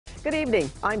Good evening.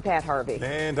 I'm Pat Harvey.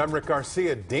 And I'm Rick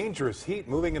Garcia. Dangerous heat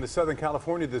moving into Southern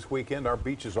California this weekend. Our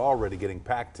beach is already getting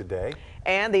packed today.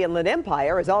 And the Inland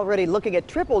Empire is already looking at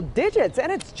triple digits,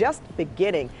 and it's just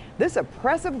beginning. This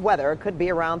oppressive weather could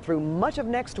be around through much of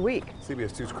next week.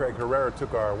 CBS 2's Craig Herrera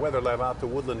took our weather lab out to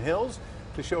Woodland Hills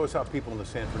to show us how people in the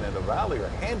San Fernando Valley are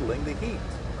handling the heat.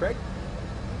 Craig?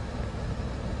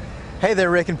 Hey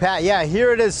there, Rick and Pat. Yeah,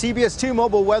 here it is, CBS 2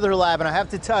 Mobile Weather Lab, and I have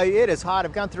to tell you, it is hot.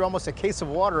 I've gone through almost a case of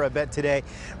water, I bet, today.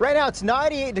 Right now, it's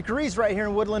 98 degrees right here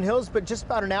in Woodland Hills, but just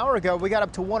about an hour ago, we got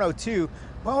up to 102.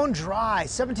 Bone dry,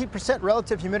 17%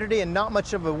 relative humidity, and not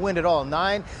much of a wind at all.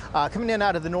 9 coming in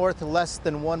out of the north, less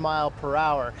than 1 mile per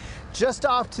hour. Just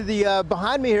off to the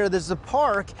behind me here, there's a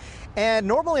park. And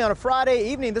normally on a Friday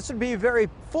evening, this would be very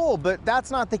full, but that's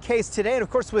not the case today. And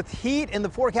of course, with heat in the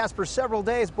forecast for several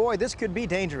days, boy, this could be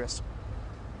dangerous.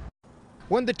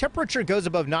 When the temperature goes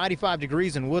above 95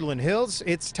 degrees in Woodland Hills,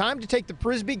 it's time to take the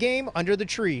Frisbee game under the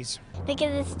trees.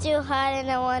 Because it's too hot and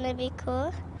I want to be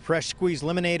cool. Fresh squeezed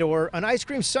lemonade or an ice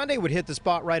cream sundae would hit the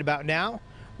spot right about now.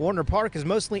 Warner Park is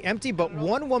mostly empty, but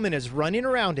one woman is running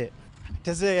around it.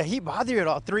 Does the heat bother you at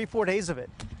all? 3-4 days of it?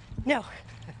 No.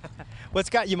 What's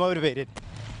got you motivated?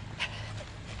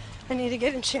 I need to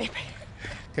get in shape.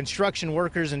 Construction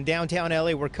workers in downtown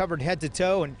LA were covered head to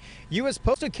toe, and U.S.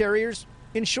 postal carriers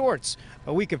in shorts.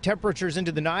 A week of temperatures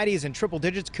into the 90s and triple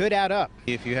digits could add up.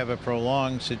 If you have a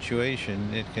prolonged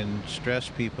situation, it can stress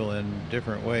people in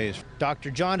different ways. Dr.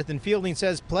 Jonathan Fielding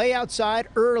says play outside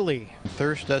early.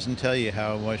 Thirst doesn't tell you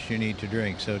how much you need to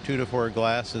drink, so 2 to 4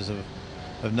 glasses of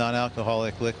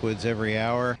non-alcoholic liquids every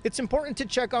hour. It's important to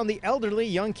check on the elderly,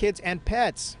 young kids, and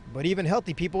pets, but even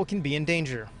healthy people can be in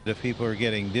danger. If people are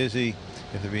getting dizzy,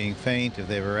 if they're being faint, if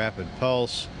they have a rapid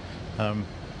pulse,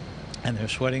 and they're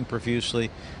sweating profusely,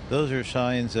 those are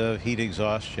signs of heat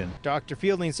exhaustion. Dr.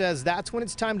 Fielding says that's when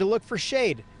it's time to look for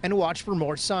shade and watch for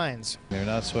more signs. They're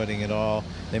not sweating at all.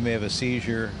 They may have a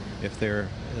seizure. If their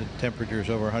temperature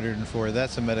is over 104,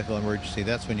 that's a medical emergency.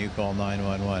 That's when you call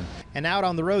 911. And out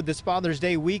on the road this Father's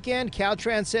Day weekend,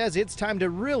 Caltrans says it's time to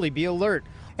really be alert.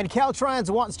 And Caltrans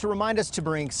wants to remind us to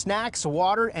bring snacks,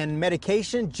 water, and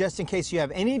medication just in case you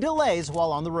have any delays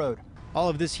while on the road. All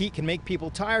of this heat can make people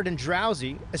tired and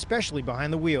drowsy, especially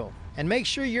behind the wheel. And make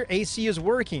sure your AC is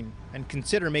working, and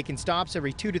consider making stops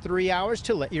every 2 to 3 hours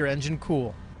to let your engine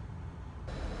cool.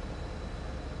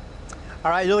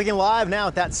 All right, you're looking live now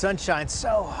at that sunshine.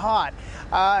 So hot.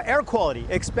 Air quality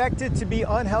expected to be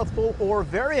unhealthful or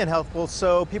very unhealthful,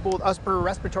 so people with upper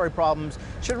respiratory problems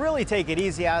should really take it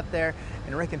easy out there.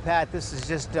 And Rick and Pat, this is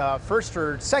just first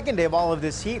or second day of all of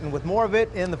this heat, and with more of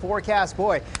it in the forecast,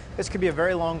 boy, this could be a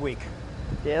very long week.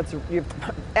 Yeah, you're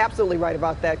absolutely right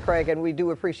about that, Craig, and we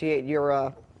do appreciate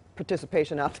your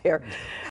participation out there.